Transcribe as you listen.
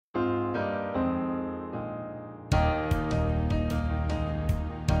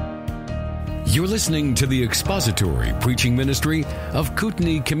You're listening to the expository preaching ministry of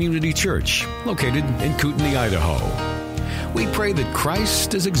Kootenai Community Church, located in Kootenai, Idaho. We pray that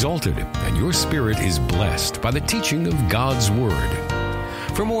Christ is exalted and your spirit is blessed by the teaching of God's Word.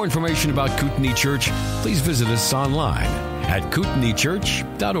 For more information about Kootenai Church, please visit us online at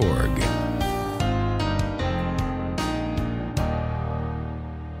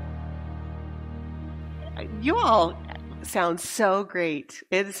kootenaichurch.org. You all sound so great.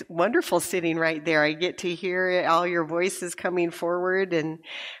 It's wonderful sitting right there. I get to hear all your voices coming forward, and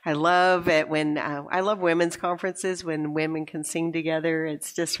I love it when I love women's conferences when women can sing together.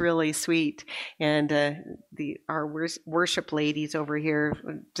 It's just really sweet, and our worship ladies over here,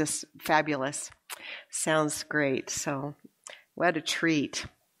 just fabulous. Sounds great. So, what a treat.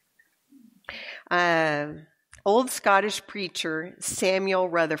 Old Scottish preacher Samuel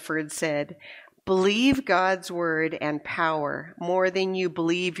Rutherford said, "Believe God's word and power more than you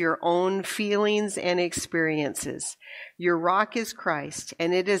believe your own feelings and experiences. Your rock is Christ,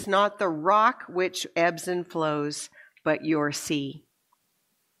 and it is not the rock which ebbs and flows, but your sea."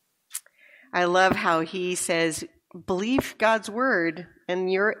 I love how he says, believe God's word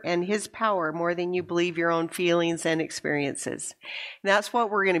and his power more than you believe your own feelings and experiences. And that's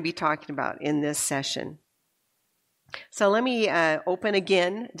what we're going to be talking about in this session. So let me open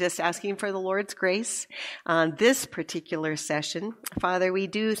again, just asking for the Lord's grace on this particular session. Father, we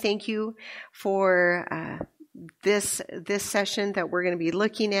do thank you for this session that we're going to be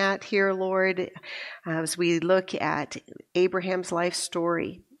looking at here, Lord, as we look at Abraham's life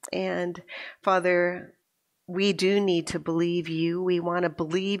story. And Father, we do need to believe you. We want to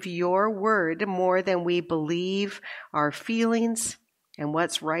believe your word more than we believe our feelings and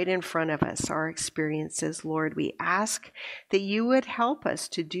what's right in front of us, our experiences. Lord, we ask that you would help us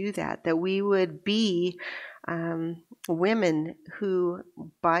to do that we would be women who,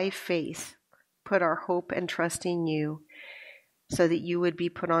 by faith, put our hope and trust in you so that you would be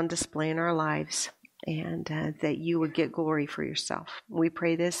put on display in our lives and that you would get glory for yourself. We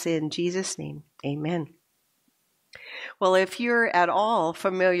pray this in Jesus' name. Amen. Well, if you're at all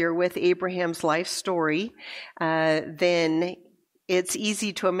familiar with Abraham's life story, then it's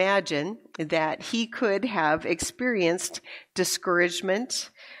easy to imagine that he could have experienced discouragement,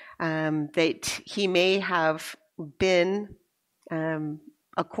 that he may have been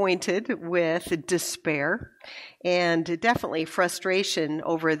acquainted with despair, and definitely frustration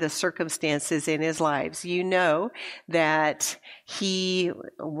over the circumstances in his lives. You know that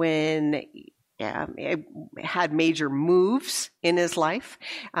when had major moves in his life.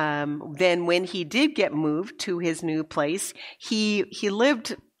 Then when he did get moved to his new place, he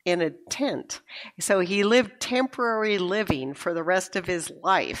lived in a tent. So he lived temporary living for the rest of his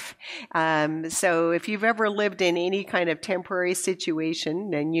life. So if you've ever lived in any kind of temporary situation,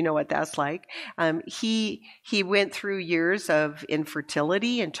 then you know what that's like. He went through years of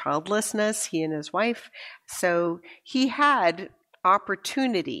infertility and childlessness, he and his wife. So he had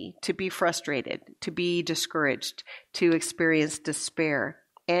opportunity to be frustrated, to be discouraged, to experience despair.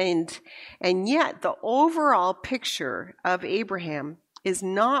 And yet the overall picture of Abraham is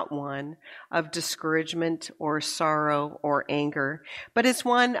not one of discouragement or sorrow or anger, but it's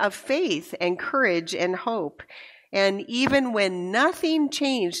one of faith and courage and hope. And even when nothing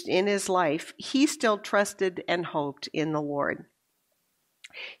changed in his life, he still trusted and hoped in the Lord.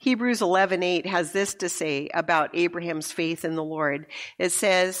 Hebrews 11:8 has this to say about Abraham's faith in the Lord. It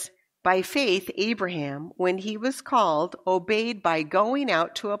says, "By faith, Abraham, when he was called, obeyed by going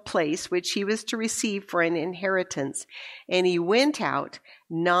out to a place which he was to receive for an inheritance, and he went out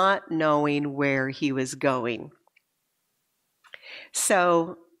not knowing where he was going."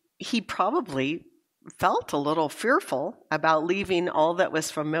 So he probably felt a little fearful about leaving all that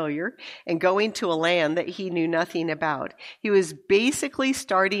was familiar and going to a land that he knew nothing about. He was basically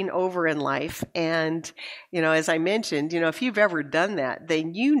starting over in life. And, as I mentioned, if you've ever done that,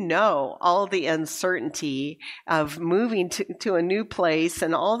 then all the uncertainty of moving to a new place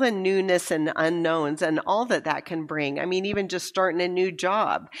and all the newness and unknowns and all that can bring. I mean, even just starting a new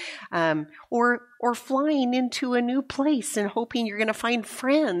job, or flying into a new place and hoping you're going to find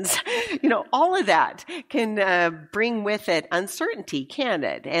friends. All of that can bring with it uncertainty, can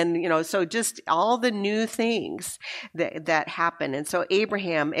it? And, so just all the new things that happen. And so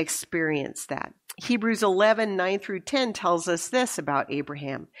Abraham experienced that. Hebrews 11:9-10 tells us this about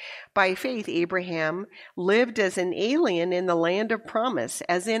Abraham. By faith, Abraham lived as an alien in the land of promise,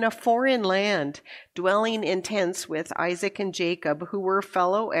 as in a foreign land, dwelling in tents with Isaac and Jacob, who were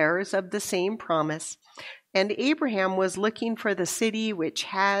fellow heirs of the same promise. And Abraham was looking for the city which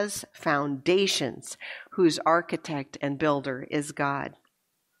has foundations, whose architect and builder is God.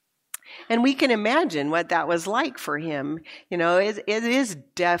 And we can imagine what that was like for him. You know, it is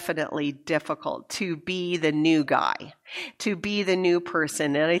definitely difficult to be the new guy, to be the new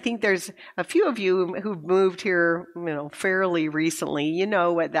person. And I think there's a few of you who've moved here, you know, fairly recently. You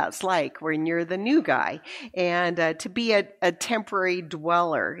know what that's like when you're the new guy, and to be a temporary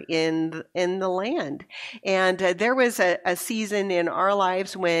dweller in the land. And there was a season in our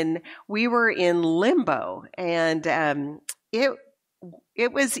lives when we were in limbo, and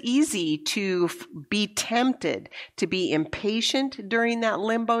it was easy to be tempted to be impatient during that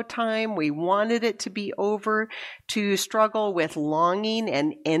limbo time. We wanted it to be over, to struggle with longing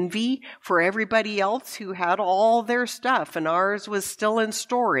and envy for everybody else who had all their stuff and ours was still in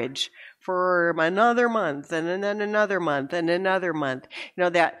storage for another month and then another month and another month. You know,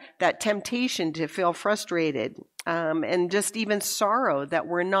 that temptation to feel frustrated. And just even sorrow that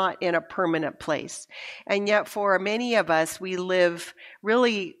we're not in a permanent place. And yet for many of us, we live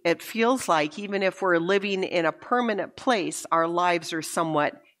really, it feels like even if we're living in a permanent place, our lives are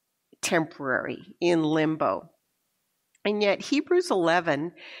somewhat temporary, in limbo. And yet Hebrews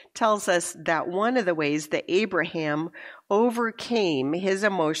 11 tells us that one of the ways that Abraham overcame his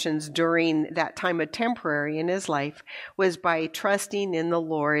emotions during that time of temporary in his life was by trusting in the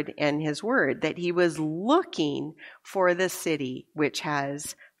Lord and his word, that he was looking for the city which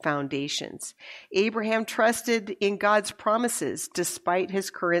has foundations. Abraham trusted in God's promises despite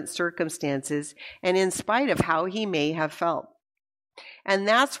his current circumstances and in spite of how he may have felt. And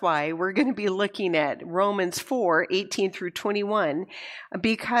that's why we're going to be looking at Romans 4:18 through 21,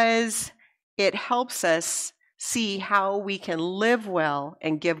 because it helps us see how we can live well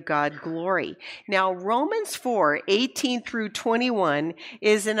and give God glory. Now, Romans 4:18 through 21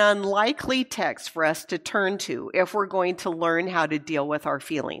 is an unlikely text for us to turn to if we're going to learn how to deal with our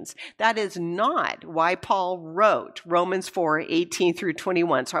feelings. That is not why Paul wrote Romans 4:18 through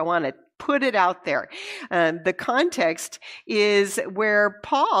 21. So I want to put it out there. The context is where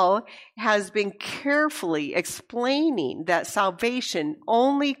Paul has been carefully explaining that salvation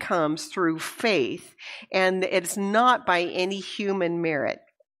only comes through faith, and it's not by any human merit.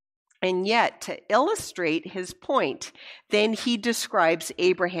 And yet, to illustrate his point, then he describes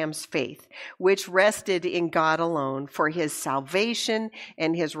Abraham's faith, which rested in God alone for his salvation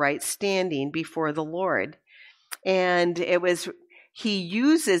and his right standing before the Lord. And he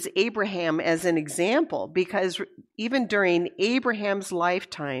uses Abraham as an example because even during Abraham's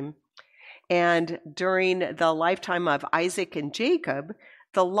lifetime and during the lifetime of Isaac and Jacob,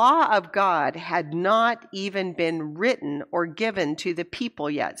 the law of God had not even been written or given to the people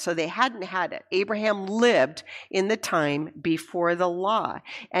yet. So they hadn't had it. Abraham lived in the time before the law.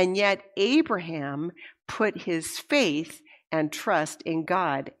 And yet Abraham put his faith and trust in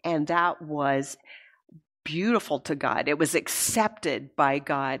God, and that was beautiful to God. It was accepted by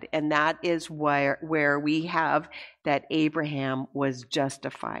God, and that is where we have that Abraham was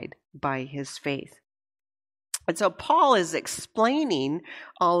justified by his faith. And so Paul is explaining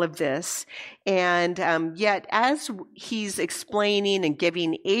all of this, and yet as he's explaining and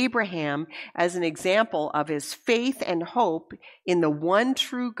giving Abraham as an example of his faith and hope in the one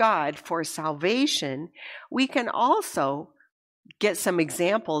true God for salvation, we can also get some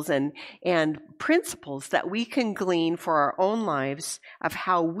examples and principles that we can glean for our own lives of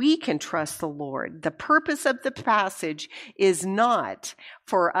how we can trust the Lord. The purpose of the passage is not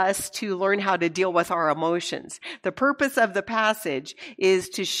for us to learn how to deal with our emotions. The purpose of the passage is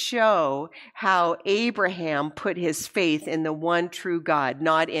to show how Abraham put his faith in the one true God,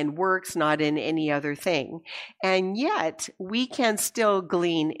 not in works, not in any other thing. And yet, we can still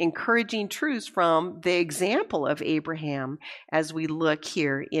glean encouraging truths from the example of Abraham as we look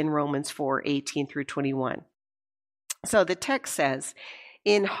here in Romans 4:18 through 21. So the text says,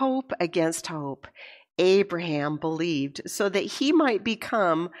 "In hope against hope, Abraham believed so that he might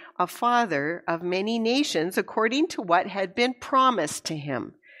become a father of many nations according to what had been promised to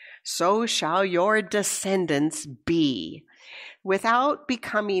him. So shall your descendants be." Without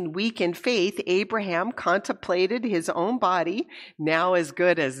becoming weak in faith, Abraham contemplated his own body, now as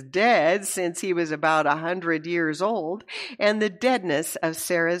good as dead since he was about 100 years old, and the deadness of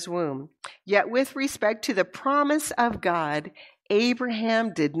Sarah's womb. Yet with respect to the promise of God,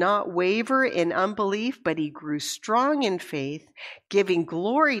 Abraham did not waver in unbelief, but he grew strong in faith, giving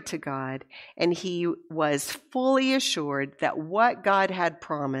glory to God, and he was fully assured that what God had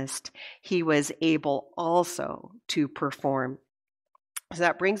promised, he was able also to perform. So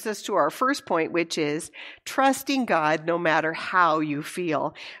that brings us to our first point, which is trusting God no matter how you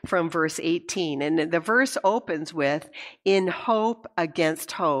feel, from verse 18. And the verse opens with, in hope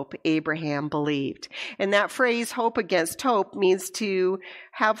against hope, Abraham believed. And that phrase, hope against hope, means to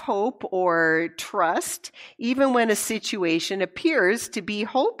have hope or trust, even when a situation appears to be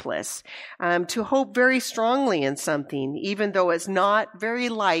hopeless. To hope very strongly in something, even though it's not very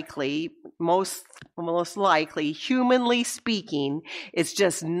likely, most likely, humanly speaking, it's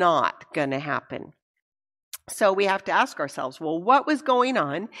just not going to happen. So we have to ask ourselves, well, what was going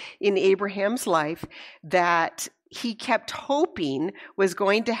on in Abraham's life that he kept hoping was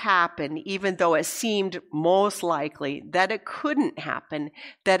going to happen, even though it seemed most likely that it couldn't happen,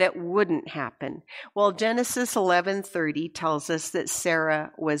 that it wouldn't happen? Well, Genesis 11:30 tells us that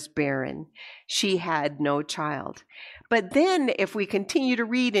Sarah was barren. She had no child. But then if we continue to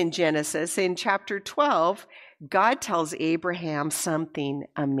read in Genesis, in chapter 12, God tells Abraham something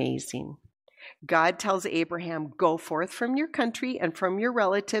amazing. God tells Abraham, go forth from your country and from your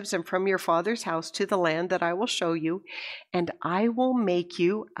relatives and from your father's house to the land that I will show you, and I will make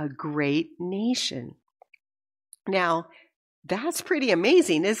you a great nation. Now, that's pretty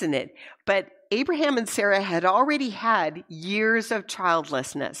amazing, isn't it? But Abraham and Sarah had already had years of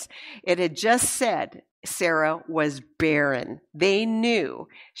childlessness. It had just said Sarah was barren. They knew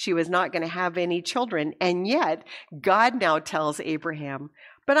she was not going to have any children. And yet, God now tells Abraham,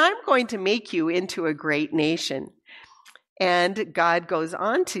 but I'm going to make you into a great nation. And God goes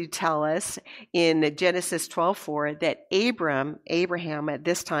on to tell us in Genesis 12:4 that Abraham at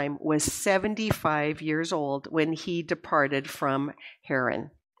this time was 75 years old when he departed from Haran.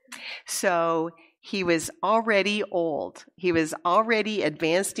 So he was already old. He was already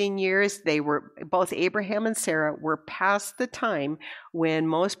advanced in years. Both Abraham and Sarah were past the time when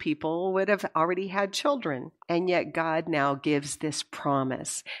most people would have already had children. And yet God now gives this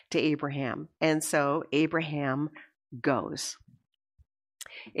promise to Abraham. And so Abraham goes.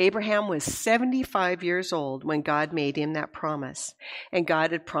 Abraham was 75 years old when God made him that promise. And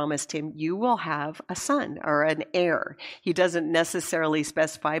God had promised him, you will have a son or an heir. He doesn't necessarily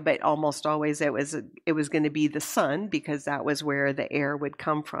specify, but almost always it was going to be the son, because that was where the heir would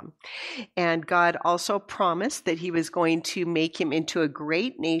come from. And God also promised that he was going to make him into a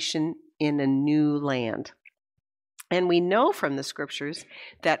great nation in a new land. And we know from the scriptures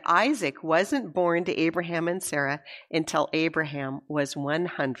that Isaac wasn't born to Abraham and Sarah until Abraham was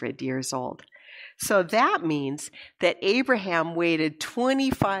 100 years old. So that means that Abraham waited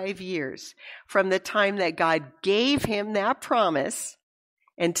 25 years from the time that God gave him that promise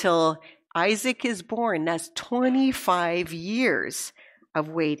until Isaac is born. That's 25 years of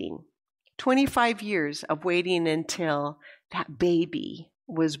waiting. 25 years of waiting until that baby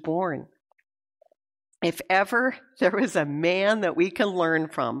was born. If ever there was a man that we can learn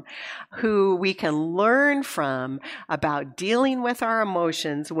from, who we can learn from about dealing with our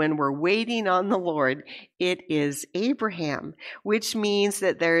emotions when we're waiting on the Lord, it is Abraham, which means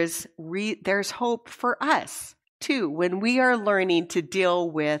that there's hope for us too, when we are learning to deal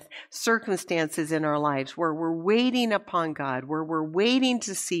with circumstances in our lives where we're waiting upon God, where we're waiting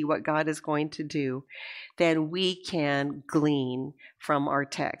to see what God is going to do, then we can glean from our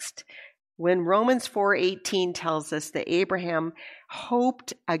text. When Romans 4:18 tells us that Abraham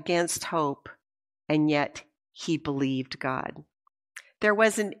hoped against hope, and yet he believed God. There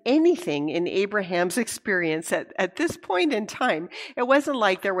wasn't anything in Abraham's experience at this point in time. It wasn't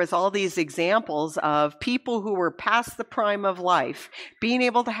like there was all these examples of people who were past the prime of life being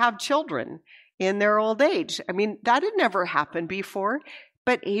able to have children in their old age. I mean, that had never happened before,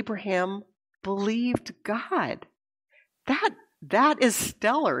 but Abraham believed God. That is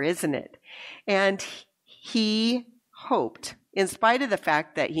stellar, isn't it? And he hoped, in spite of the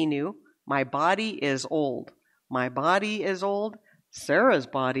fact that he knew, my body is old. My body is old. Sarah's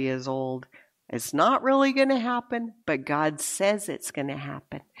body is old. It's not really going to happen, but God says it's going to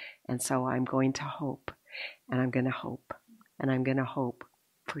happen. And so I'm going to hope, and I'm going to hope, and I'm going to hope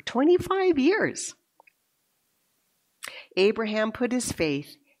for 25 years. Abraham put his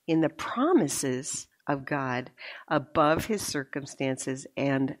faith in the promises of God above his circumstances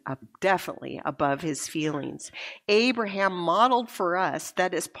and definitely above his feelings. Abraham modeled for us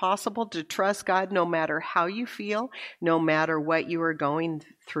that it's possible to trust God no matter how you feel, no matter what you are going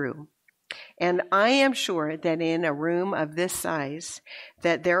through. And I am sure that in a room of this size,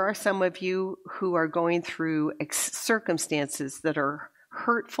 that there are some of you who are going through circumstances that are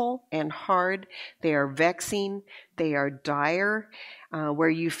hurtful and hard. They are vexing. They are dire, where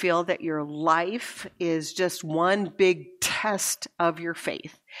you feel that your life is just one big test of your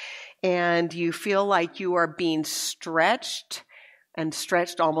faith. And you feel like you are being stretched and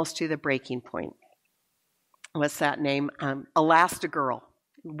stretched almost to the breaking point. What's that name? Elastigirl.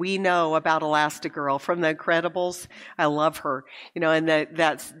 We know about Elastigirl from The Incredibles. I love her, and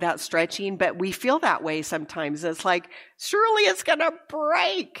that stretching, but we feel that way sometimes. It's like, surely it's going to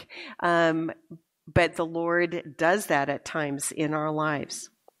break. But the Lord does that at times in our lives.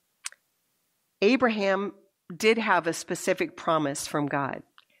 Abraham did have a specific promise from God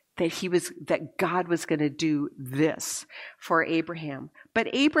that God was going to do this for Abraham. But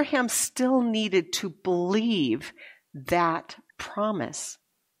Abraham still needed to believe that promise,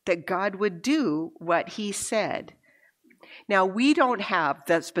 that God would do what he said. Now, we don't have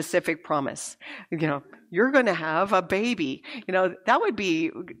that specific promise. You're going to have a baby. That would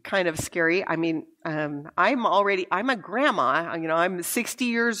be kind of scary. I mean, I'm a grandma. I'm 60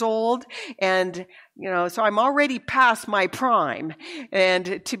 years old, and, so I'm already past my prime.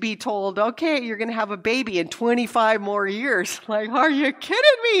 And to be told, okay, you're going to have a baby in 25 more years. Like, are you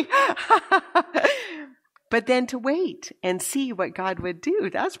kidding me? But then to wait and see what God would do,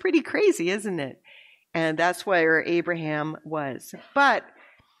 that's pretty crazy, isn't it? And that's where Abraham was. But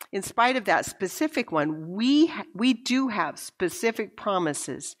in spite of that specific one, we do have specific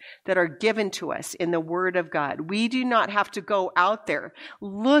promises that are given to us in the Word of God. We do not have to go out there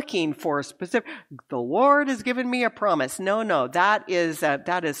looking for specific, the Lord has given me a promise. No, that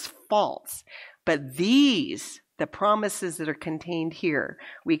is false. But the promises that are contained here,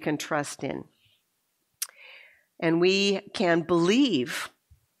 we can trust in. And we can believe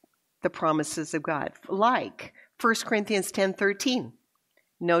the promises of God, like 1 Corinthians 10:13.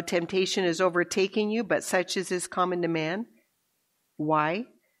 No temptation is overtaking you, but such as is common to man. Why?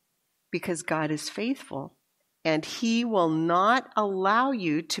 Because God is faithful, and he will not allow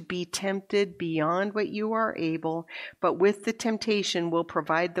you to be tempted beyond what you are able, but with the temptation will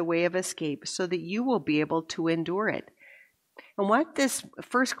provide the way of escape so that you will be able to endure it. And what this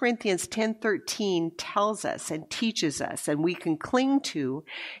 1 Corinthians 10:13 tells us and teaches us, and we can cling to,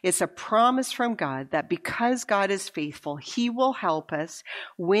 is a promise from God that because God is faithful, he will help us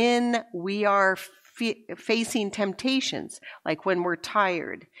when we are facing temptations, like when we're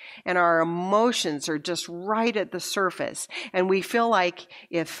tired and our emotions are just right at the surface. And we feel like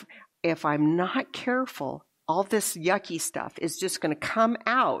if I'm not careful, all this yucky stuff is just going to come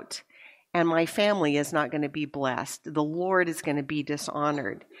out. And my family is not going to be blessed. The Lord is going to be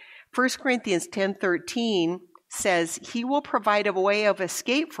dishonored. 1 Corinthians 10:13 says he will provide a way of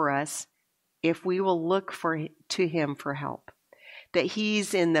escape for us if we will look to him for help. That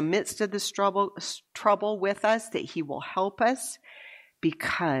he's in the midst of this trouble with us, that he will help us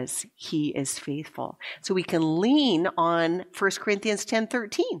because he is faithful. So we can lean on 1 Corinthians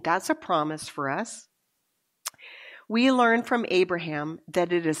 10:13. That's a promise for us. We learn from Abraham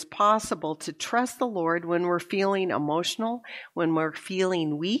that it is possible to trust the Lord when we're feeling emotional, when we're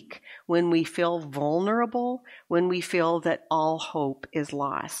feeling weak, when we feel vulnerable, when we feel that all hope is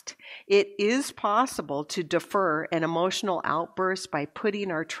lost. It is possible to defer an emotional outburst by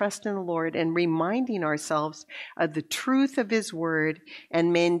putting our trust in the Lord and reminding ourselves of the truth of his word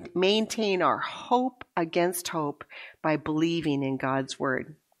and maintain our hope against hope by believing in God's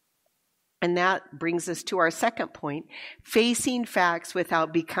word. And that brings us to our second point, facing facts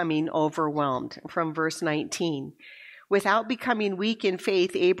without becoming overwhelmed, from verse 19. Without becoming weak in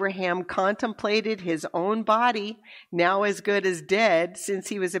faith, Abraham contemplated his own body, now as good as dead, since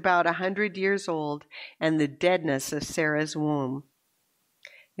he was about 100 years old, and the deadness of Sarah's womb.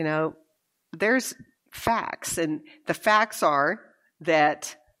 There's facts, and the facts are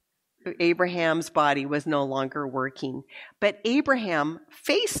that Abraham's body was no longer working. But Abraham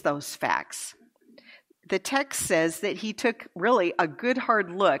faced those facts. The text says that he took really a good hard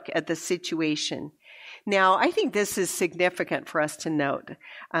look at the situation. Now, I think this is significant for us to note.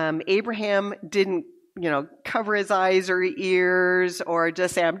 Abraham didn't, cover his eyes or ears or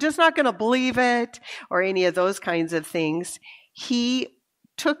just say, I'm just not going to believe it, or any of those kinds of things. He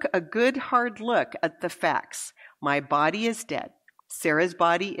took a good hard look at the facts. My body is dead. Sarah's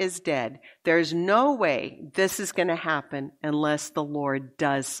body is dead. There's no way this is going to happen unless the Lord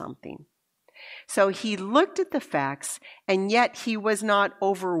does something. So he looked at the facts, and yet he was not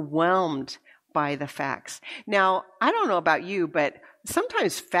overwhelmed by the facts. Now, I don't know about you, but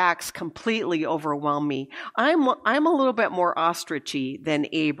sometimes facts completely overwhelm me. I'm a little bit more ostrichy than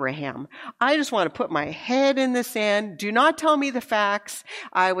Abraham. I just want to put my head in the sand. Do not tell me the facts.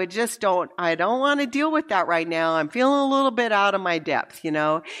 I don't want to deal with that right now. I'm feeling a little bit out of my depth,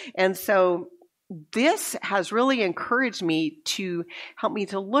 And so this has really encouraged me to help me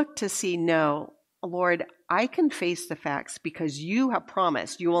to look to see, no, Lord, I can face the facts because you have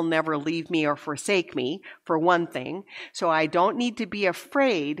promised you will never leave me or forsake me, for one thing. So I don't need to be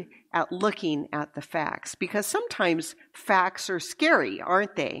afraid at looking at the facts, because sometimes facts are scary,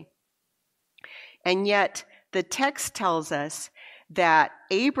 aren't they? And yet the text tells us that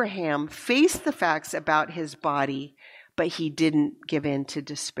Abraham faced the facts about his body, but he didn't give in to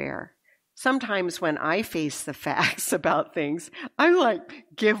despair. Sometimes when I face the facts about things, I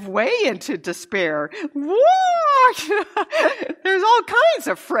give way into despair. What? There's all kinds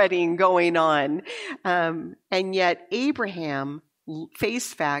of fretting going on. And yet Abraham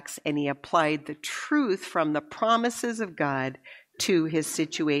faced facts and he applied the truth from the promises of God to his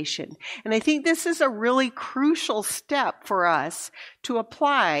situation. And I think this is a really crucial step for us to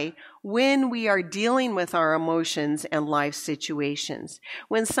apply when we are dealing with our emotions and life situations.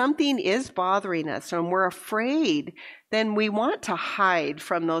 When something is bothering us and we're afraid, then we want to hide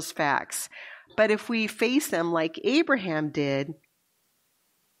from those facts. But if we face them like Abraham did,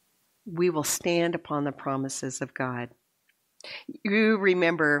 we will stand upon the promises of God. You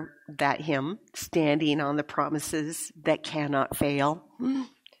remember that hymn, Standing on the Promises That Cannot Fail?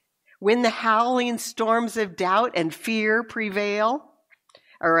 When the howling storms of doubt and fear prevail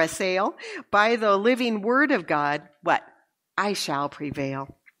or assail, by the living word of God, what? I shall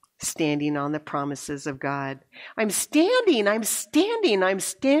prevail. Standing on the promises of God. I'm standing on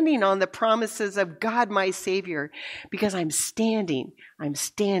the promises of God, my Savior, because I'm standing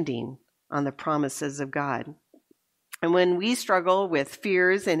on the promises of God. And when we struggle with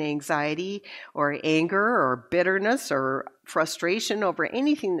fears and anxiety or anger or bitterness or frustration over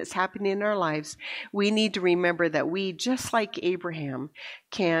anything that's happening in our lives, we need to remember that we, just like Abraham,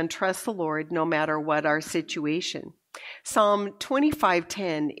 can trust the Lord no matter what our situation. Psalm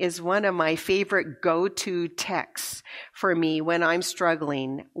 25:10 is one of my favorite go-to texts for me when I'm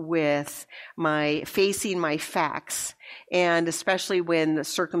struggling with facing my facts, and especially when the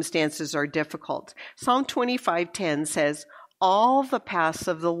circumstances are difficult. Psalm 25:10 says, all the paths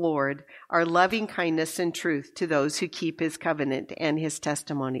of the Lord are loving kindness and truth to those who keep his covenant and his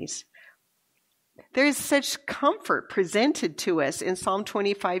testimonies. There is such comfort presented to us in Psalm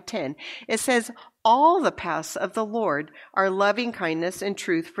 25:10. It says, all the paths of the Lord are loving kindness and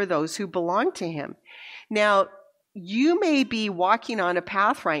truth for those who belong to him. Now, you may be walking on a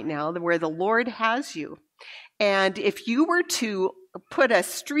path right now where the Lord has you. And if you were to put a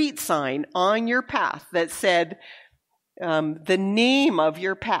street sign on your path that said the name of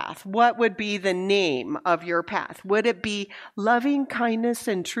your path, what would be the name of your path? Would it be Loving Kindness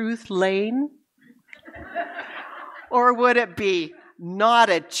and Truth Lane? Or would it be Not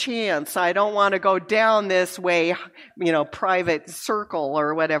a Chance, I don't want to go down this way, private circle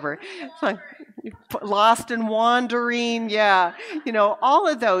or whatever? It's like Lost and Wandering, yeah. All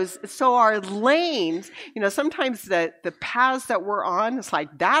of those. So our lanes, sometimes the paths that we're on, it's like,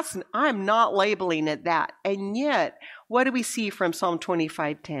 I'm not labeling it that. And yet, what do we see from Psalm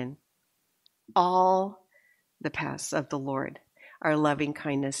 25:10? All the paths of the Lord are loving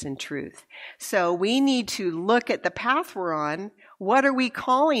kindness and truth. So we need to look at the path we're on. What are we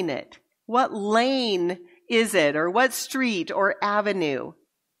calling it? What lane is it? Or what street or avenue?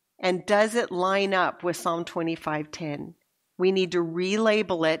 And does it line up with Psalm 25:10? We need to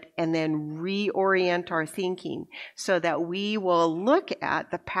relabel it and then reorient our thinking so that we will look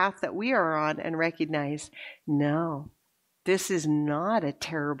at the path that we are on and recognize, no, this is not a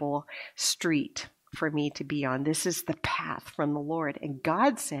terrible street for me to be on. This is the path from the Lord. And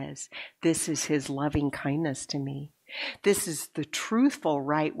God says, this is his loving kindness to me. This is the truthful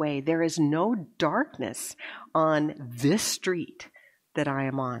right way. There is no darkness on this street that I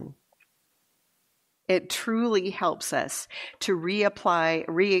am on. It truly helps us to realign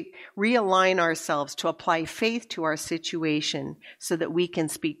ourselves, to apply faith to our situation so that we can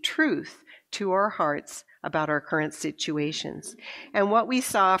speak truth to our hearts about our current situations. And what we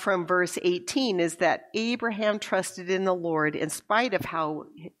saw from verse 18 is that Abraham trusted in the Lord in spite of how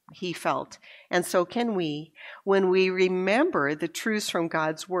he felt. And so can we when we remember the truths from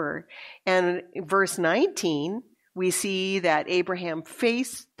God's word. And verse 19, we see that Abraham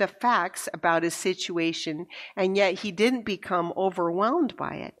faced the facts about his situation, and yet he didn't become overwhelmed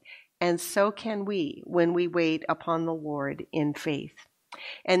by it. And so can we when we wait upon the Lord in faith.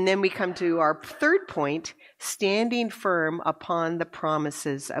 And then we come to our third point, standing firm upon the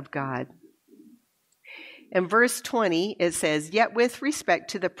promises of God. In verse 20, it says, yet with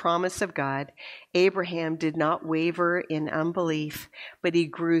respect to the promise of God, Abraham did not waver in unbelief, but he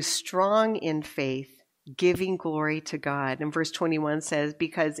grew strong in faith, giving glory to God. And verse 21 says,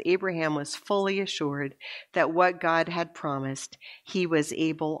 because Abraham was fully assured that what God had promised, he was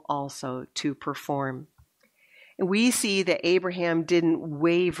able also to perform. We see that Abraham didn't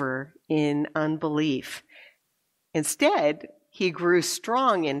waver in unbelief. Instead, he grew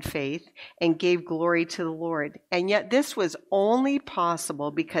strong in faith and gave glory to the Lord. And yet this was only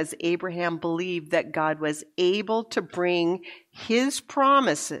possible because Abraham believed that God was able to bring his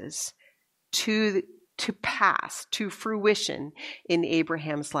promises to pass, to fruition in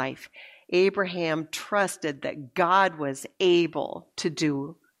Abraham's life. Abraham trusted that God was able to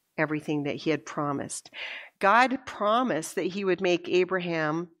do everything that he had promised. God promised that he would make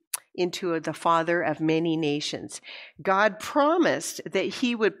Abraham into the father of many nations. God promised that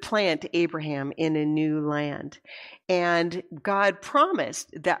he would plant Abraham in a new land. And God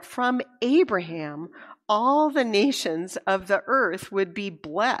promised that from Abraham, all the nations of the earth would be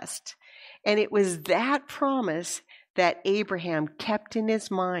blessed. And it was that promise that Abraham kept in his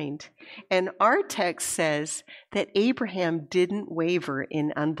mind. And our text says that Abraham didn't waver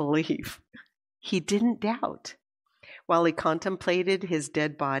in unbelief. He didn't doubt. While he contemplated his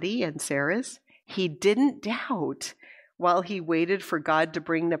dead body and Sarah's, he didn't doubt. While he waited for God to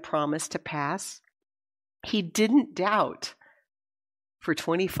bring the promise to pass, he didn't doubt for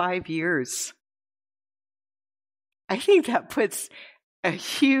 25 years. I think that puts a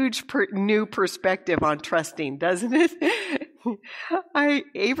huge new perspective on trusting, doesn't it?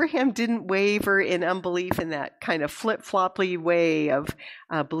 Abraham didn't waver in unbelief in that kind of flip-floppy way of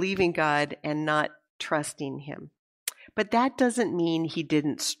believing God and not trusting him. But that doesn't mean he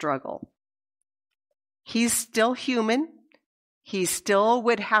didn't struggle. He's still human. He still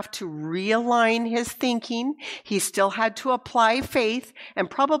would have to realign his thinking. He still had to apply faith,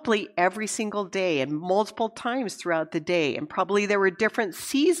 and probably every single day and multiple times throughout the day. And probably there were different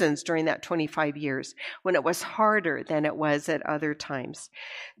seasons during that 25 years when it was harder than it was at other times.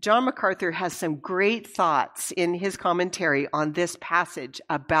 John MacArthur has some great thoughts in his commentary on this passage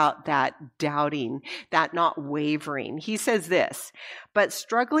about that doubting, that not wavering. He says this, "But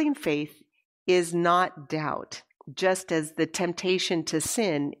struggling faith is not doubt, just as the temptation to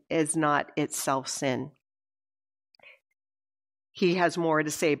sin is not itself sin." He has more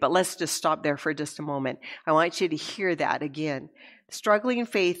to say, but let's just stop there for just a moment. I want you to hear that again. Struggling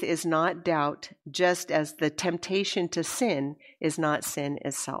faith is not doubt, just as the temptation to sin is not sin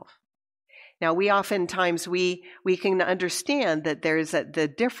itself. Now, we oftentimes, we can understand that there's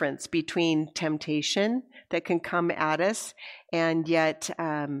the difference between temptation that can come at us, and yet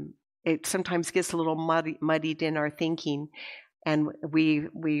it sometimes gets a little muddied in our thinking, and we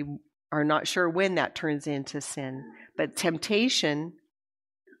are not sure when that turns into sin. But temptation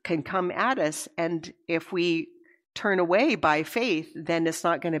can come at us, and if we turn away by faith, then it's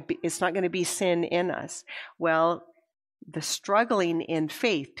not going to be sin in us. Well, the struggling in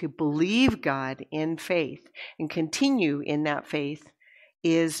faith, to believe God in faith and continue in that faith,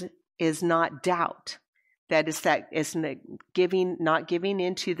 is not doubt. That is not giving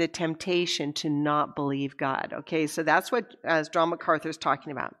into the temptation to not believe God. Okay, so that's what John MacArthur is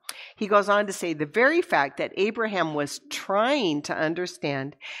talking about. He goes on to say, the very fact that Abraham was trying to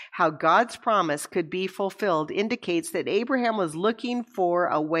understand how God's promise could be fulfilled indicates that Abraham was looking for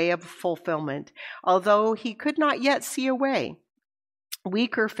a way of fulfillment, although he could not yet see a way.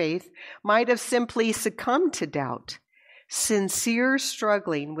 Weaker faith might have simply succumbed to doubt. Sincere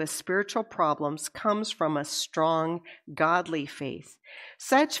struggling with spiritual problems comes from a strong, godly faith.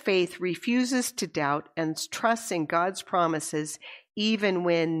 Such faith refuses to doubt and trusts in God's promises even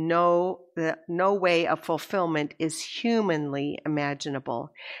when no way of fulfillment is humanly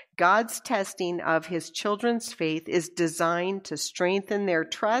imaginable. God's testing of his children's faith is designed to strengthen their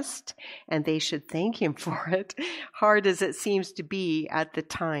trust, and they should thank him for it, hard as it seems to be at the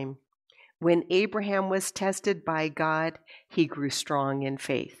time. When Abraham was tested by God, he grew strong in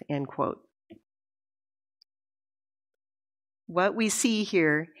faith, end quote. What we see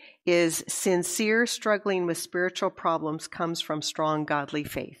here is sincere struggling with spiritual problems comes from strong godly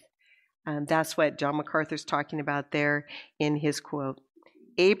faith. That's what John MacArthur's talking about there in his quote.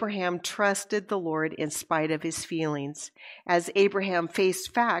 Abraham trusted the Lord in spite of his feelings. As Abraham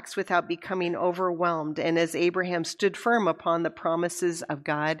faced facts without becoming overwhelmed, and as Abraham stood firm upon the promises of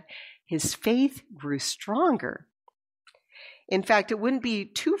God, his faith grew stronger. In fact, it wouldn't be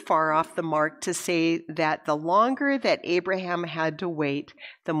too far off the mark to say that the longer that Abraham had to wait,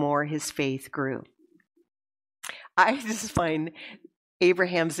 the more his faith grew. I just find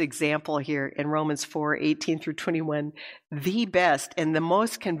Abraham's example here in Romans 4:18-21 the best and the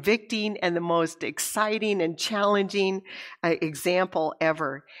most convicting and the most exciting and challenging example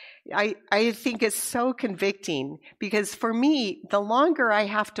ever. I think it's so convicting because for me, the longer I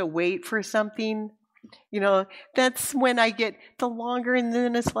have to wait for something, that's when I get the longer, and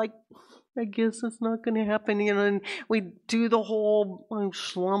then it's like, I guess it's not going to happen, and we do the whole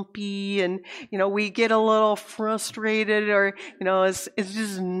schlumpy, and, we get a little frustrated, or, it's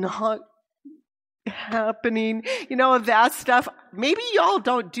just not happening, that stuff. Maybe y'all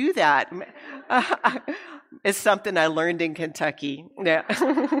don't do that. It's something I learned in Kentucky. Yeah.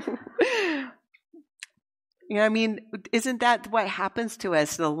 Isn't that what happens to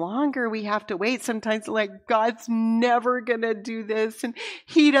us? The longer we have to wait, sometimes like, God's never going to do this, and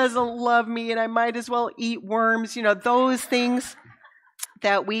he doesn't love me, and I might as well eat worms, those things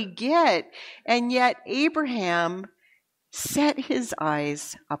that we get. And yet Abraham set his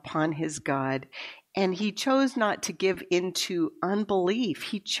eyes upon his God, and he chose not to give into unbelief.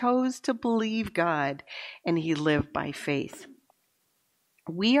 He chose to believe God, and he lived by faith.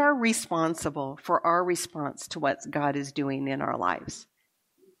 We are responsible for our response to what God is doing in our lives.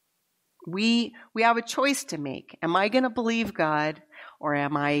 We have a choice to make. Am I going to believe God, or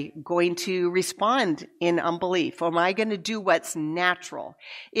am I going to respond in unbelief? Or am I going to do what's natural?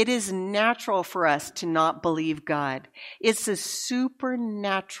 It is natural for us to not believe God. It's a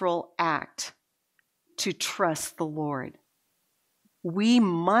supernatural act to trust the Lord. We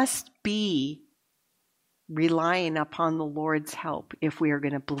must be relying upon the Lord's help if we are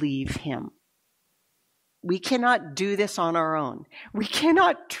going to believe him. We cannot do this on our own. We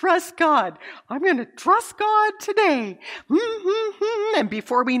cannot trust God. I'm going to trust God today. And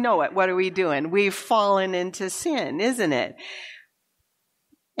before we know it, what are we doing? We've fallen into sin, isn't it?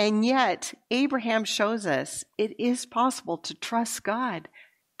 And yet, Abraham shows us it is possible to trust God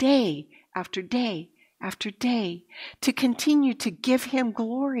day after day after day, to continue to give him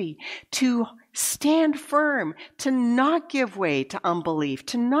glory, to stand firm, to not give way to unbelief,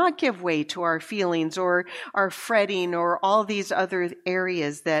 to not give way to our feelings or our fretting or all these other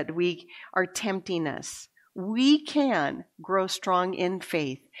areas that are tempting us. We can grow strong in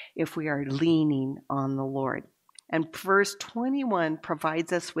faith if we are leaning on the Lord. And verse 21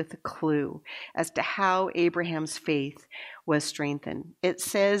 provides us with a clue as to how Abraham's faith was strengthened. It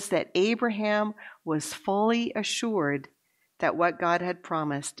says that Abraham was fully assured that what God had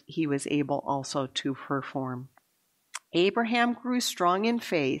promised, he was able also to perform. Abraham grew strong in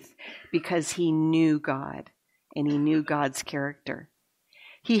faith because he knew God and he knew God's character.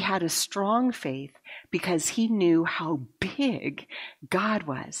 He had a strong faith because he knew how big God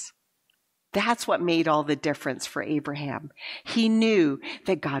was. That's what made all the difference for Abraham. He knew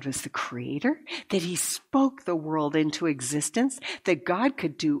that God was the creator, that he spoke the world into existence, that God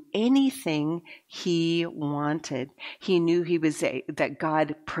could do anything he wanted. He knew that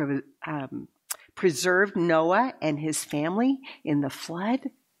God preserved Noah and his family in the flood.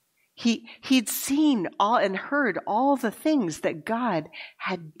 He'd seen all and heard all the things that God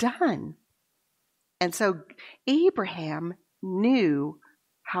had done. And so Abraham knew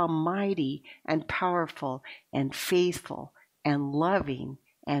how mighty and powerful and faithful and loving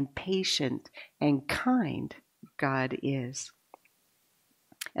and patient and kind God is.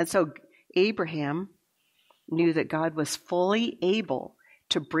 And so Abraham knew that God was fully able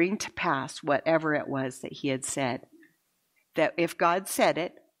to bring to pass whatever it was that he had said. That if God said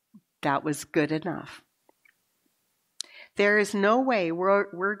it, that was good enough. There is no way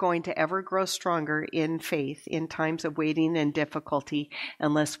we're going to ever grow stronger in faith in times of waiting and difficulty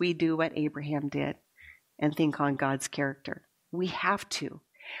unless we do what Abraham did and think on God's character. We have to.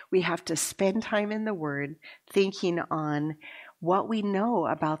 We have to spend time in the Word thinking on what we know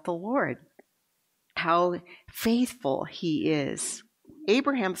about the Lord, how faithful he is.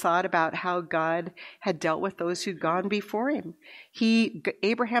 Abraham thought about how God had dealt with those who'd gone before him.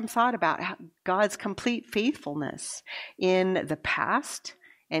 Abraham thought about God's complete faithfulness in the past,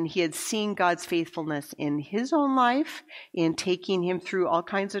 and he had seen God's faithfulness in his own life, in taking him through all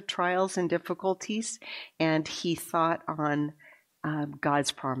kinds of trials and difficulties, and he thought on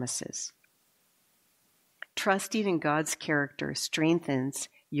God's promises. Trusting in God's character strengthens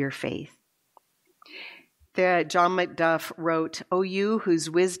your faith. John McDuff wrote, "O you whose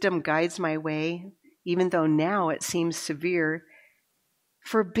wisdom guides my way, even though now it seems severe,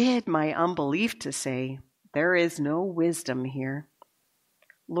 forbid my unbelief to say, there is no wisdom here.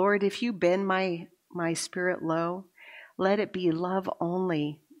 Lord, if you bend my spirit low, let it be love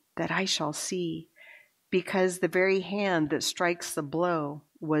only that I shall see, because the very hand that strikes the blow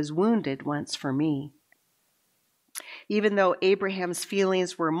was wounded once for me." Even though Abraham's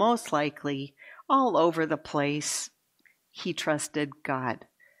feelings were most likely all over the place, he trusted God.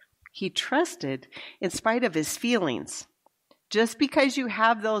 He trusted in spite of his feelings. Just because you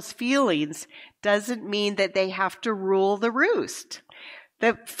have those feelings doesn't mean that they have to rule the roost.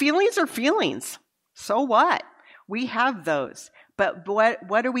 The feelings are feelings. So what? We have those. But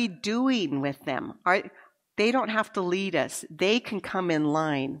what are we doing with them? They don't have to lead us. They can come in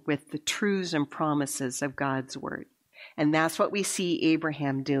line with the truths and promises of God's word. And that's what we see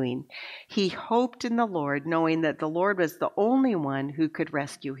Abraham doing. He hoped in the Lord, knowing that the Lord was the only one who could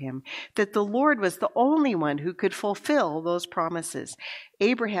rescue him, that the Lord was the only one who could fulfill those promises.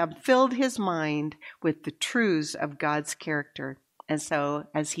 Abraham filled his mind with the truths of God's character. And so,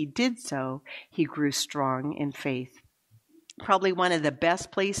 as he did so, he grew strong in faith. Probably one of the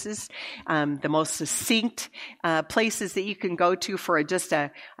best places, the most succinct places that you can go to for just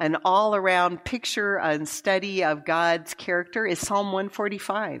an all-around picture and study of God's character is Psalm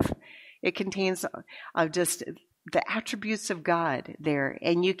 145. It contains just the attributes of God there,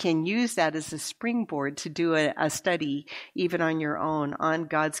 and you can use that as a springboard to do a study even on your own on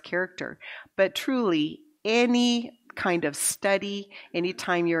God's character. But truly, any kind of study,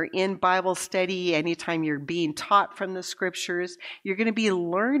 anytime you're in Bible study, anytime you're being taught from the scriptures, you're going to be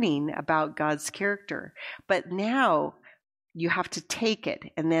learning about God's character. But now you have to take it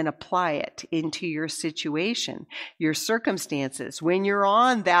and then apply it into your situation, your circumstances. When you're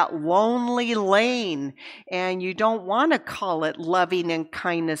on that lonely lane and you don't want to call it loving and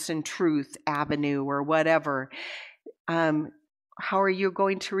kindness and truth avenue or whatever, how are you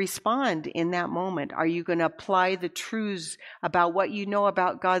going to respond in that moment? Are you going to apply the truths about what you know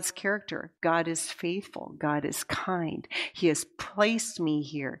about God's character? God is faithful. God is kind. He has placed me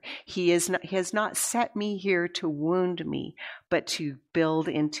here. He has not set me here to wound me, but to build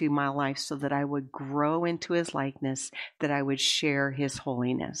into my life so that I would grow into his likeness, that I would share his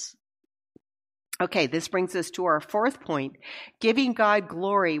holiness. Okay, this brings us to our fourth point, giving God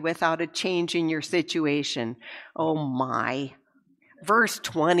glory without a change in your situation. Oh my. Verse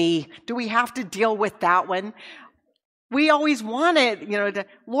 20, do we have to deal with that one? We always want it,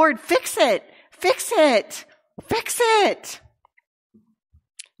 Lord, fix it, fix it, fix it.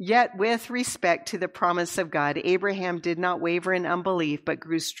 Yet with respect to the promise of God, Abraham did not waver in unbelief, but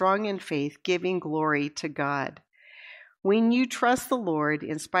grew strong in faith, giving glory to God. When you trust the Lord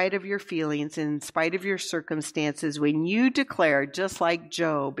in spite of your feelings, in spite of your circumstances, when you declare, just like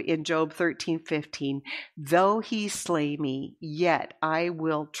Job in Job 13:15, though he slay me, yet I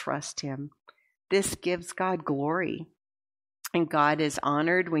will trust him. This gives God glory. And God is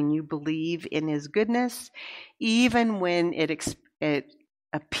honored when you believe in his goodness, even when it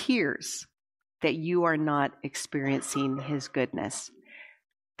appears that you are not experiencing his goodness.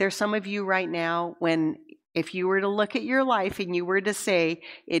 There's some of you right now if you were to look at your life and you were to say,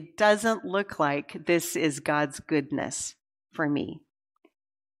 it doesn't look like this is God's goodness for me.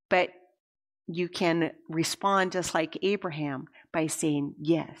 But you can respond just like Abraham by saying,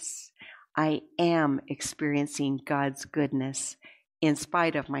 yes, I am experiencing God's goodness in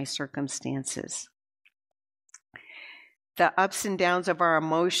spite of my circumstances. The ups and downs of our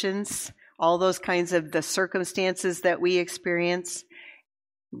emotions, all those kinds of the circumstances that we experience,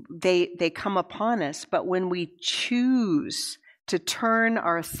 they come upon us, but when we choose to turn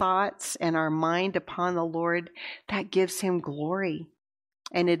our thoughts and our mind upon the Lord, that gives him glory.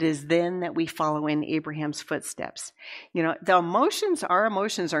 And it is then that we follow in Abraham's footsteps. Our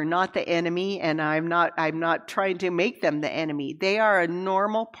emotions are not the enemy, and I'm not trying to make them the enemy. They are a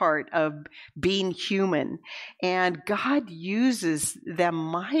normal part of being human. And God uses them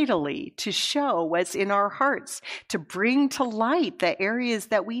mightily to show what's in our hearts, to bring to light the areas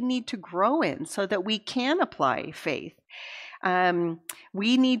that we need to grow in so that we can apply faith.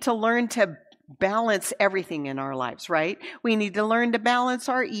 We need to learn to balance everything in our lives, right? We need to learn to balance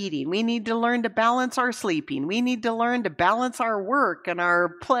our eating. We need to learn to balance our sleeping. We need to learn to balance our work and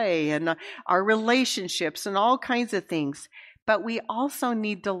our play and our relationships and all kinds of things. But we also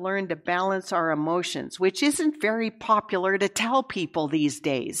need to learn to balance our emotions, which isn't very popular to tell people these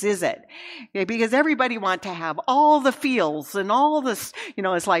days, is it? Because everybody wants to have all the feels and all this,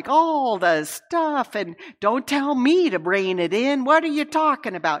 it's like all the stuff, and don't tell me to rein it in. What are you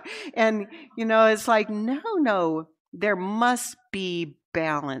talking about? And, it's like, no, there must be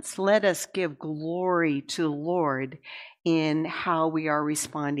balance. Let us give glory to the Lord in how we are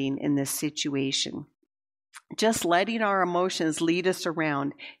responding in this situation. Just letting our emotions lead us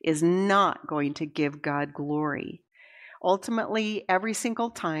around is not going to give God glory. Ultimately, every single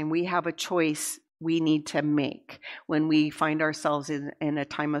time we have a choice we need to make when we find ourselves in a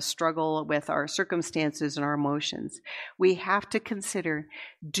time of struggle with our circumstances and our emotions. We have to consider,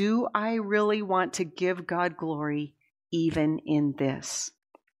 do I really want to give God glory even in this?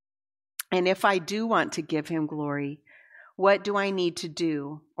 And if I do want to give him glory, what do I need to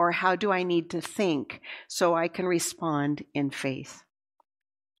do, or how do I need to think so I can respond in faith?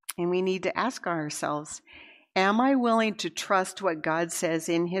 And we need to ask ourselves, Am I willing to trust what God says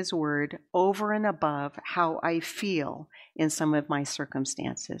in His Word over and above how I feel in some of my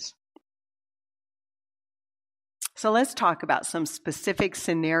circumstances? So let's talk about some specific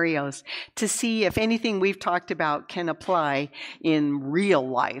scenarios to see if anything we've talked about can apply in real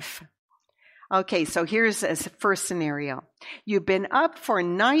life. Okay, so here's a first scenario. You've been up for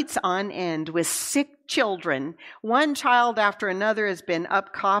nights on end with sick children. One child after another has been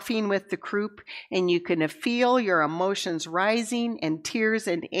up coughing with the croup, and you can feel your emotions rising, and tears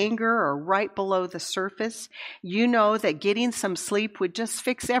and anger are right below the surface. You know that getting some sleep would just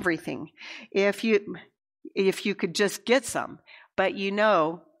fix everything if you could just get some. But you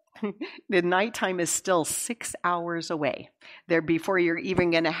know the nighttime is still 6 hours away there before you're even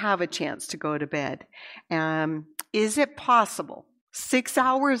going to have a chance to go to bed. Is it possible, 6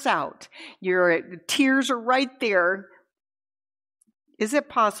 hours out, your tears are right there? Is it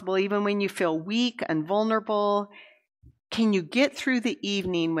possible, even when you feel weak and vulnerable, can you get through the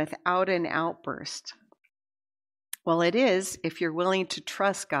evening without an outburst? Well, it is if you're willing to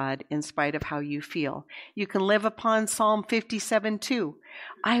trust God in spite of how you feel. You can live upon Psalm 57:2.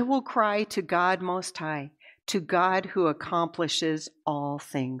 I will cry to God Most High, to God who accomplishes all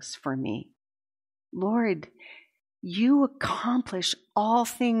things for me. Lord, you accomplish all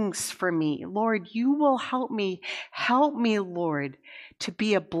things for me. Lord, you will help me. Help me, Lord, to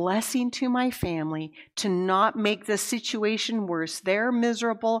be a blessing to my family, to not make the situation worse. They're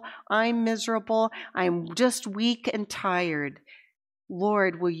miserable. I'm miserable. I'm just weak and tired.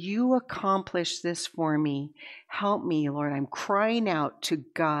 Lord, will you accomplish this for me? Help me, Lord. I'm crying out to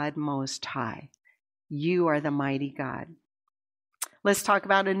God Most High. You are the mighty God. Let's talk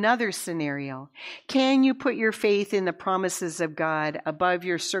about another scenario. Can you put your faith in the promises of God above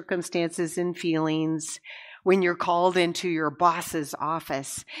your circumstances and feelings when you're called into your boss's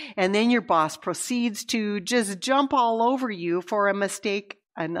office, and then your boss proceeds to just jump all over you for a mistake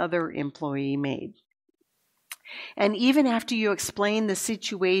another employee made? And even after you explain the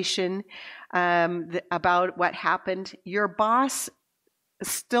situation about what happened, your boss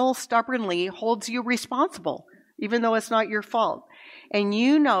still stubbornly holds you responsible, even though it's not your fault. And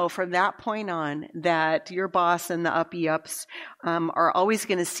you know from that point on that your boss and the uppy-ups are always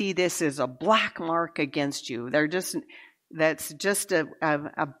going to see this as a black mark against you. That's just going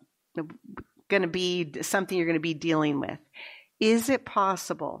to be something you're going to be dealing with. Is it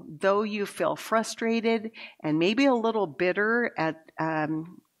possible, though you feel frustrated and maybe a little bitter at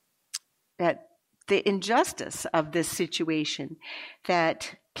the injustice of this situation,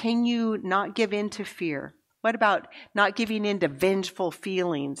 that can you not give in to fear? What about not giving in to vengeful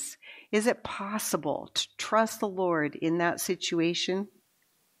feelings? Is it possible to trust the Lord in that situation?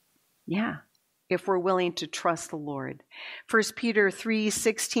 Yeah, if we're willing to trust the Lord. 1 Peter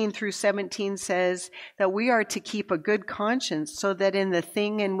 3:16 through 17 says that we are to keep a good conscience, so that in the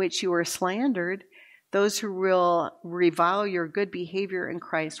thing in which you are slandered, those who will revile your good behavior in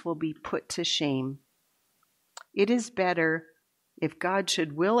Christ will be put to shame. It is better, if God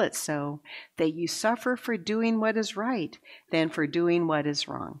should will it so, that you suffer for doing what is right than for doing what is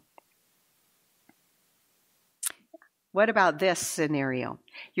wrong. What about this scenario?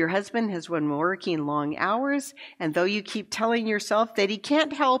 Your husband has been working long hours, and though you keep telling yourself that he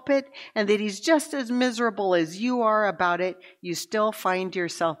can't help it and that he's just as miserable as you are about it, you still find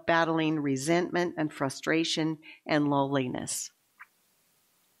yourself battling resentment and frustration and loneliness.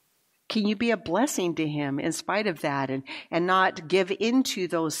 Can you be a blessing to him in spite of that and not give into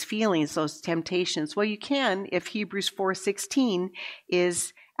those feelings, those temptations? Well, you can if Hebrews 4:16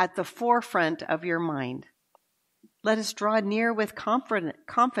 is at the forefront of your mind. Let us draw near with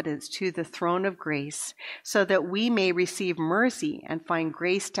confidence to the throne of grace, so that we may receive mercy and find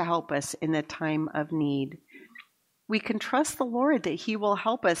grace to help us in the time of need. We can trust the Lord that he will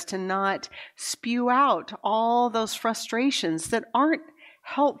help us to not spew out all those frustrations that aren't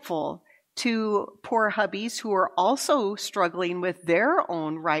helpful to poor hubbies who are also struggling with their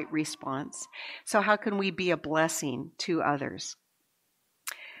own right response. So how can we be a blessing to others?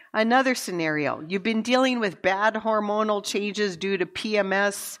 Another scenario, you've been dealing with bad hormonal changes due to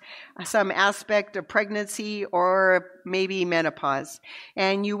PMS, some aspect of pregnancy, or maybe menopause.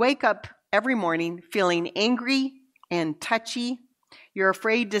 And you wake up every morning feeling angry and touchy. You're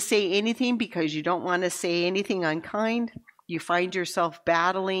afraid to say anything because you don't want to say anything unkind. You find yourself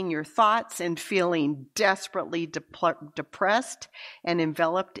battling your thoughts and feeling desperately depressed and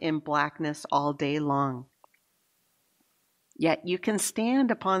enveloped in blackness all day long. Yet you can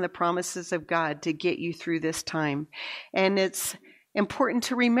stand upon the promises of God to get you through this time. And it's important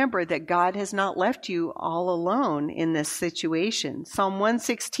to remember that God has not left you all alone in this situation. Psalm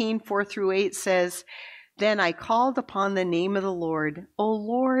 116, 4 through 8 says, Then I called upon the name of the Lord. O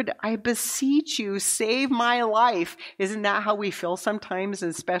Lord, I beseech you, save my life. Isn't that how we feel sometimes,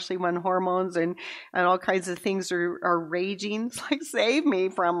 especially when hormones and all kinds of things are raging? It's like, save me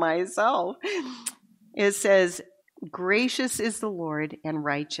from myself. It says, gracious is the Lord and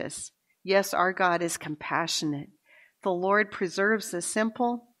righteous. Yes, our God is compassionate. The Lord preserves the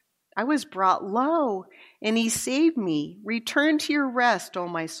simple. I was brought low, and he saved me. Return to your rest, O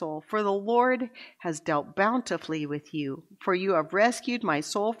my soul, for the Lord has dealt bountifully with you. For you have rescued my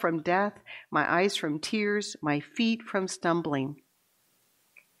soul from death, my eyes from tears, my feet from stumbling.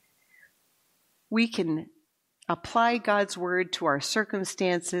 We can apply God's word to our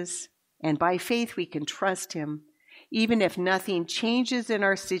circumstances, and by faith we can trust him. Even if nothing changes in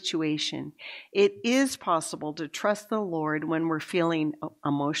our situation, it is possible to trust the Lord when we're feeling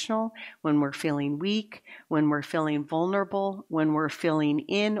emotional, when we're feeling weak, when we're feeling vulnerable, when we're feeling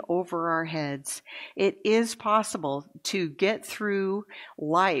in over our heads. It is possible to get through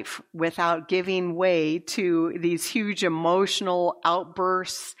life without giving way to these huge emotional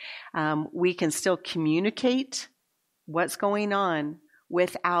outbursts. We can still communicate what's going on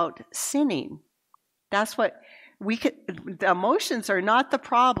without sinning. That's what the emotions are not the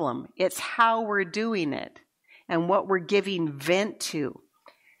problem. It's how we're doing it and what we're giving vent to.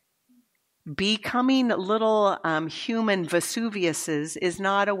 Becoming little human Vesuviuses is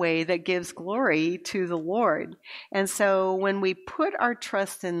not a way that gives glory to the Lord. And so when we put our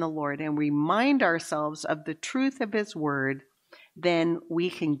trust in the Lord and remind ourselves of the truth of his word, then we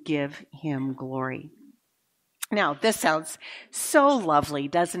can give him glory. Now, this sounds so lovely,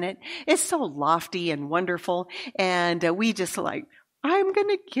 doesn't it? It's so lofty and wonderful. And we just like, I'm going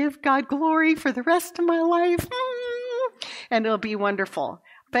to give God glory for the rest of my life. And it'll be wonderful.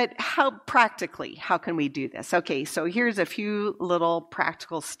 But how can we do this? Okay, so here's a few little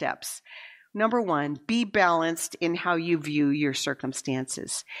practical steps. Number 1, be balanced in how you view your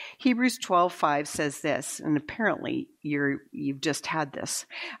circumstances. Hebrews 12:5 says this, and apparently you've just had this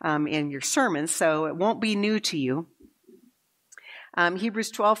in your sermon, so it won't be new to you.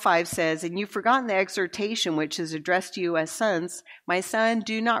 Hebrews 12:5 says, and you've forgotten the exhortation which is addressed to you as sons. My son,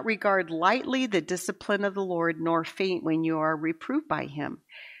 do not regard lightly the discipline of the Lord, nor faint when you are reproved by him.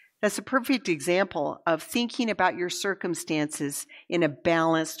 That's a perfect example of thinking about your circumstances in a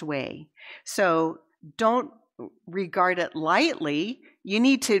balanced way. So don't regard it lightly. You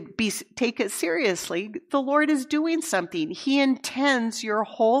need to take it seriously. The Lord is doing something. He intends your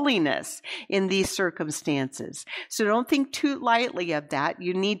holiness in these circumstances. So don't think too lightly of that.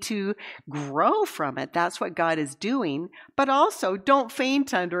 You need to grow from it. That's what God is doing. But also don't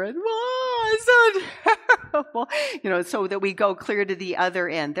faint under it. Oh, it's so terrible. So that we go clear to the other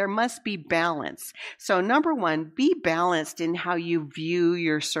end. There must be balance. So number 1, be balanced in how you view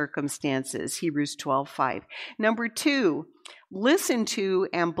your circumstances. Hebrews 12:5. Number 2, listen to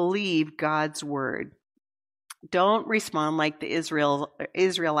and believe God's word. Don't respond like the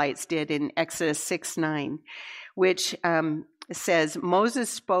Israelites did in Exodus 6:9, which says, Moses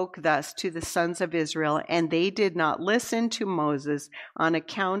spoke thus to the sons of Israel, and they did not listen to Moses on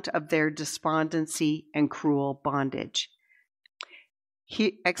account of their despondency and cruel bondage.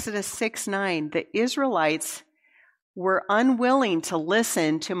 Exodus 6:9, the Israelites were unwilling to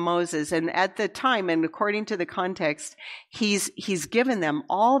listen to Moses. And at the time, and according to the context, he's given them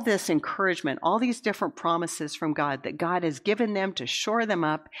all this encouragement, all these different promises from God that God has given them to shore them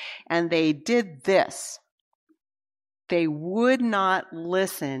up. And they did this. They would not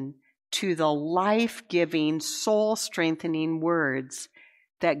listen to the life-giving, soul-strengthening words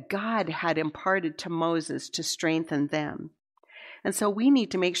that God had imparted to Moses to strengthen them. And so we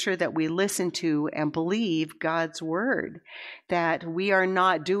need to make sure that we listen to and believe God's word, that we are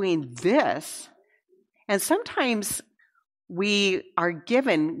not doing this. And sometimes we are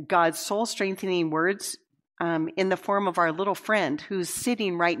given God's soul-strengthening words in the form of our little friend who's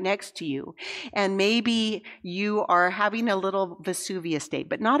sitting right next to you. And maybe you are having a little Vesuvius day,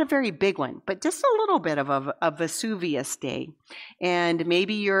 but not a very big one, but just a little bit of a Vesuvius day. And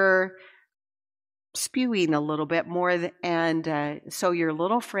maybe you're spewing a little bit more, and so your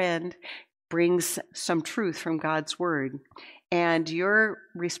little friend brings some truth from God's word, and your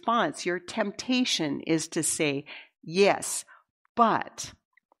response, your temptation is to say, yes, but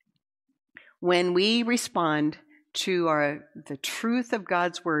when we respond to the truth of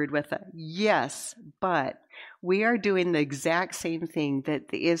God's word with a yes, but, we are doing the exact same thing that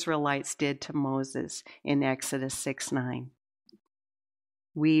the Israelites did to Moses in Exodus 6:9.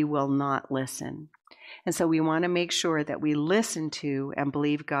 We will not listen. And so we want to make sure that we listen to and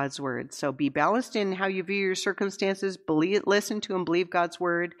believe God's word. So be balanced in how you view your circumstances. Listen to and believe God's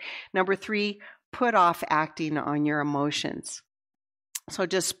word. Number 3, put off acting on your emotions. So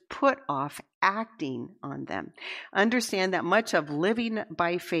just put off acting on them. Understand that much of living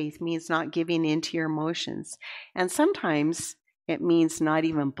by faith means not giving in to your emotions. And sometimes it means not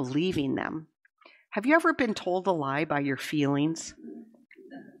even believing them. Have you ever been told a lie by your feelings?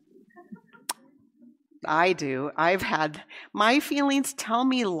 I do. My feelings tell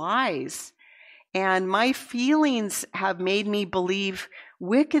me lies. And my feelings have made me believe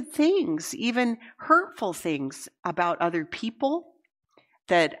wicked things, even hurtful things about other people,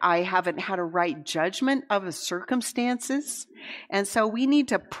 that I haven't had a right judgment of the circumstances. And so we need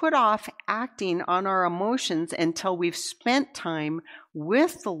to put off acting on our emotions until we've spent time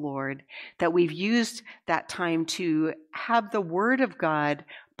with the Lord, that we've used that time to have the Word of God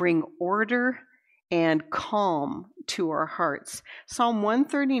bring order and calm to our hearts. Psalm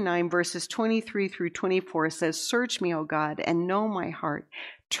 139 verses 23 through 24 says, "Search me, O God, and know my heart.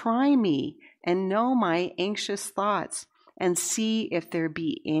 Try me and know my anxious thoughts, and see if there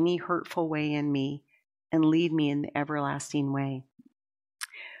be any hurtful way in me, and lead me in the everlasting way."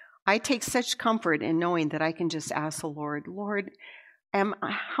 I take such comfort in knowing that I can just ask the Lord, Lord,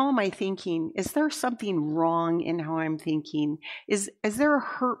 how am I thinking? Is there something wrong in how I'm thinking? Is there a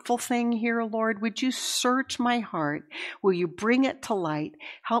hurtful thing here, Lord? Would you search my heart? Will you bring it to light?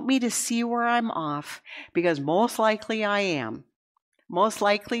 Help me to see where I'm off, because most likely I am. Most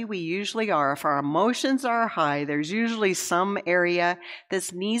likely we usually are. If our emotions are high, there's usually some area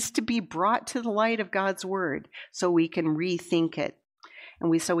that needs to be brought to the light of God's Word so we can rethink it.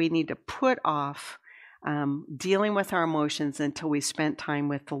 And so we need to put off dealing with our emotions until we spent time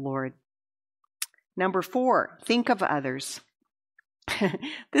with the Lord. Number 4, think of others.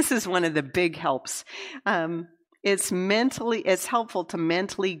 This is one of the big helps. It's helpful to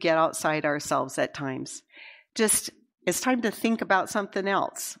mentally get outside ourselves at times. It's time to think about something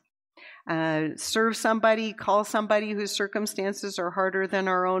else. Serve somebody, call somebody whose circumstances are harder than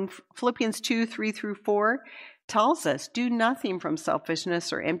our own. Philippians 2, 3 through 4 tells us, "Do nothing from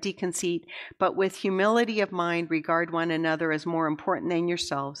selfishness or empty conceit, but with humility of mind regard one another as more important than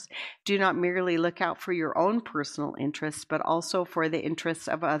yourselves. Do not merely look out for your own personal interests, but also for the interests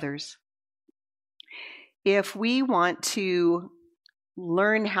of others." If we want to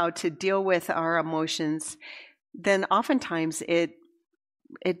learn how to deal with our emotions, then oftentimes it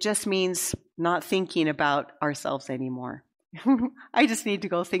just means not thinking about ourselves anymore. I just need to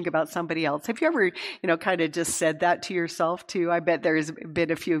go think about somebody else. Have you ever, kind of just said that to yourself too? I bet there's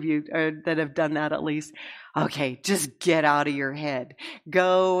been a few of you that have done that at least. Okay, just get out of your head.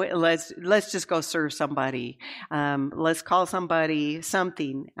 Go, let's just go serve somebody. Let's call somebody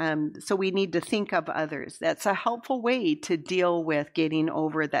something. So we need to think of others. That's a helpful way to deal with getting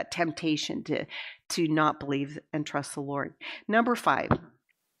over that temptation to not believe and trust the Lord. Number 5,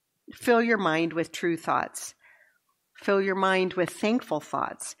 fill your mind with true thoughts. Fill your mind with thankful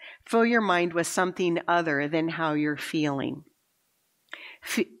thoughts. Fill your mind with something other than how you're feeling.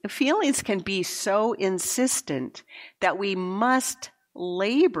 Feelings can be so insistent that we must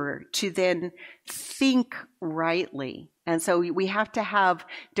labor to then think rightly. And so we have to have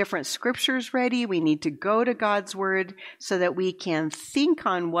different scriptures ready. We need to go to God's Word so that we can think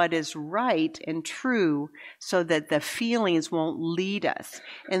on what is right and true so that the feelings won't lead us.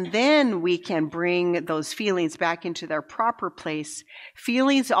 And then we can bring those feelings back into their proper place.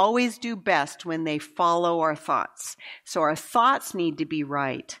 Feelings always do best when they follow our thoughts. So our thoughts need to be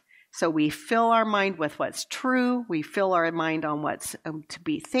right. So we fill our mind with what's true. We fill our mind on what's to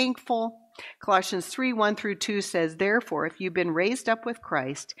be thankful. Colossians 3, 1 through 2 says, "Therefore, if you've been raised up with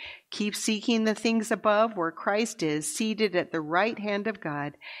Christ, keep seeking the things above where Christ is, seated at the right hand of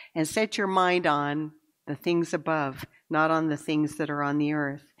God, and set your mind on the things above, not on the things that are on the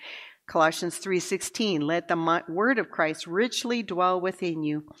earth." Colossians 3:16, "Let the word of Christ richly dwell within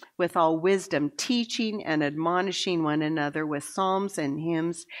you, with all wisdom, teaching and admonishing one another with psalms and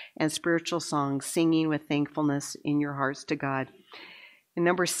hymns and spiritual songs, singing with thankfulness in your hearts to God." And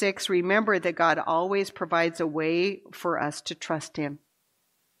number 6, remember that God always provides a way for us to trust Him.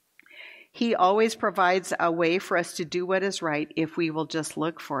 He always provides a way for us to do what is right if we will just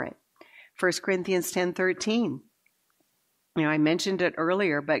look for it. 1 Corinthians 10:13. I mentioned it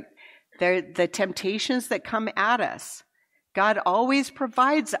earlier, but the temptations that come at us, God always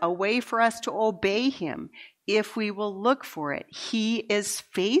provides a way for us to obey Him if we will look for it. He is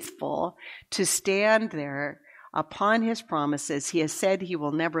faithful to stand there upon His promises. He has said He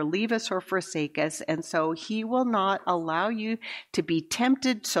will never leave us or forsake us, and so He will not allow you to be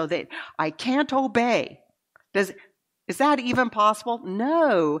tempted so that I can't obey. Is that even possible?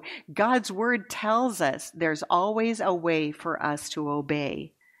 No. God's Word tells us there's always a way for us to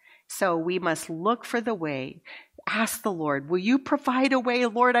obey. So we must look for the way. Ask the Lord, will you provide a way?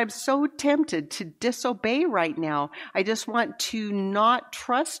 Lord, I'm so tempted to disobey right now. I just want to not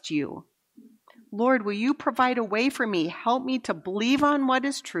trust you. Lord, will you provide a way for me? Help me to believe on what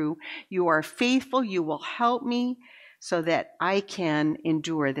is true. You are faithful. You will help me so that I can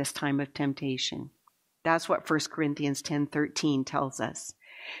endure this time of temptation. That's what 1 Corinthians 10:13 tells us.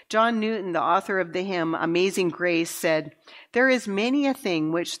 John Newton, the author of the hymn Amazing Grace, said, "There is many a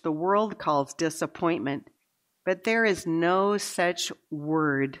thing which the world calls disappointment, but there is no such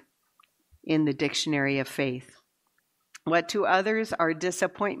word in the dictionary of faith. What to others are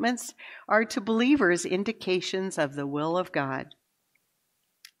disappointments are to believers indications of the will of God.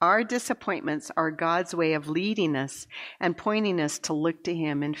 Our disappointments are God's way of leading us and pointing us to look to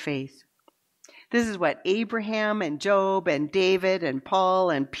Him in faith. This is what Abraham and Job and David and Paul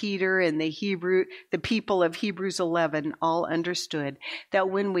and Peter and the people of Hebrews 11 all understood, that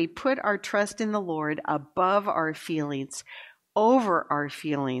when we put our trust in the Lord above our feelings, over our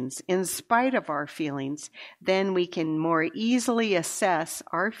feelings, in spite of our feelings, then we can more easily assess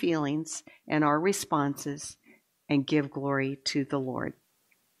our feelings and our responses and give glory to the Lord.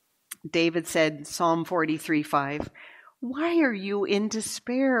 David said, Psalm 43:5, "Why are you in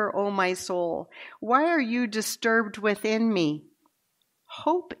despair, O my soul? Why are you disturbed within me?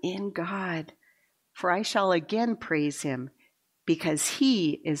 Hope in God, for I shall again praise Him, because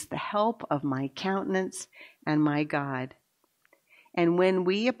He is the help of my countenance and my God." And when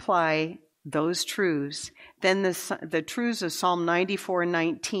we apply those truths, then the truths of Psalm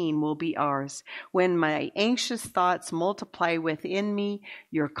 94:19 will be ours. When my anxious thoughts multiply within me,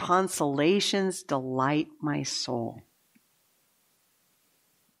 your consolations delight my soul.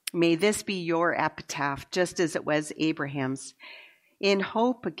 May this be your epitaph, just as it was Abraham's. In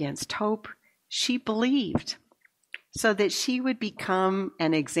hope against hope, she believed, so that she would become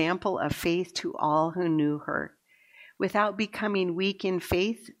an example of faith to all who knew her. Without becoming weak in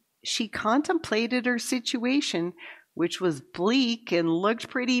faith, she contemplated her situation, which was bleak and looked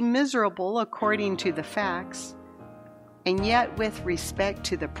pretty miserable according to the facts. And yet, with respect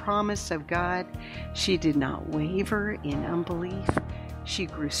to the promise of God, she did not waver in unbelief. She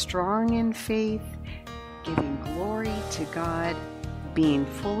grew strong in faith, giving glory to God, being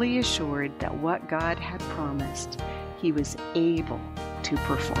fully assured that what God had promised, He was able to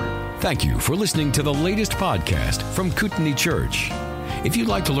perform. Thank you for listening to the latest podcast from Kootenai Church. If you'd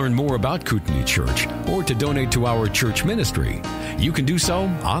like to learn more about Kootenai Church or to donate to our church ministry, you can do so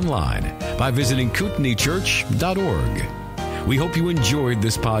online by visiting kootenaichurch.org. We hope you enjoyed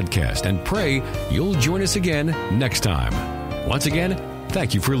this podcast and pray you'll join us again next time. Once again,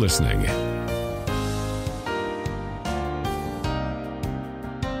 thank you for listening.